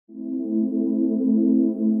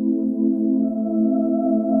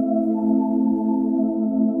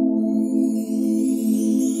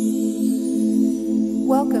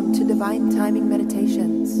to Divine Timing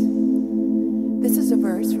Meditations. This is a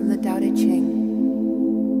verse from the Tao Te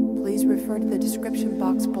Ching. Please refer to the description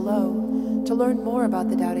box below to learn more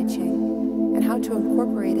about the Tao Te Ching and how to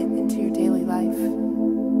incorporate it into your daily life.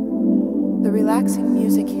 The relaxing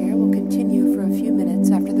music here will continue for a few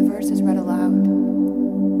minutes after the verse is read aloud.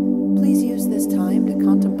 Please use this time to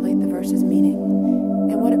contemplate the verse's meaning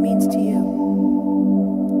and what it means to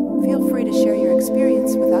you. Feel free to share your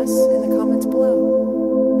experience with us in the comments below.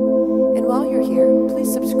 And while you're here,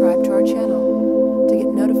 please subscribe to our channel to get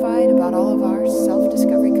notified about all of our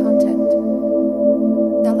self-discovery content.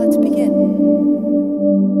 Now let's begin.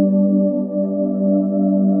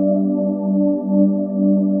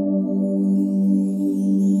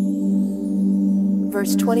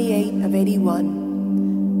 Verse 28 of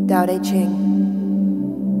 81, Tao Te Ching.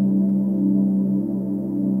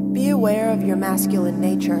 Be aware of your masculine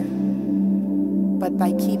nature, but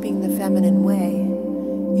by keeping the feminine way,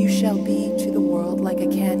 you shall be to the world like a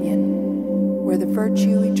canyon, where the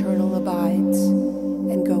virtue eternal abides,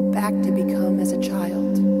 and go back to become as a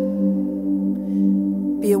child.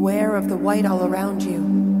 Be aware of the white all around you,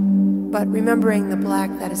 but remembering the black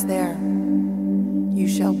that is there, you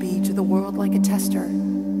shall be to the world like a tester,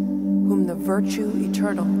 whom the virtue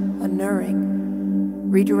eternal, unerring,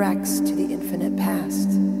 redirects to the infinite past.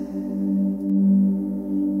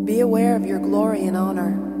 Be aware of your glory and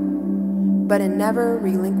honor, but in never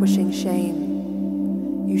relinquishing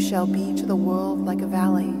shame, you shall be to the world like a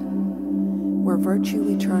valley, where virtue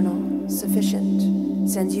eternal, sufficient,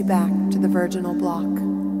 sends you back to the virginal block.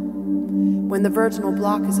 When the virginal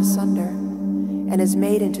block is asunder and is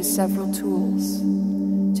made into several tools,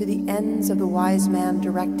 to the ends of the wise man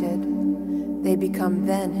directed, they become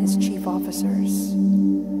then his chief officers.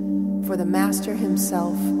 For the master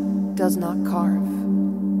himself does not carve.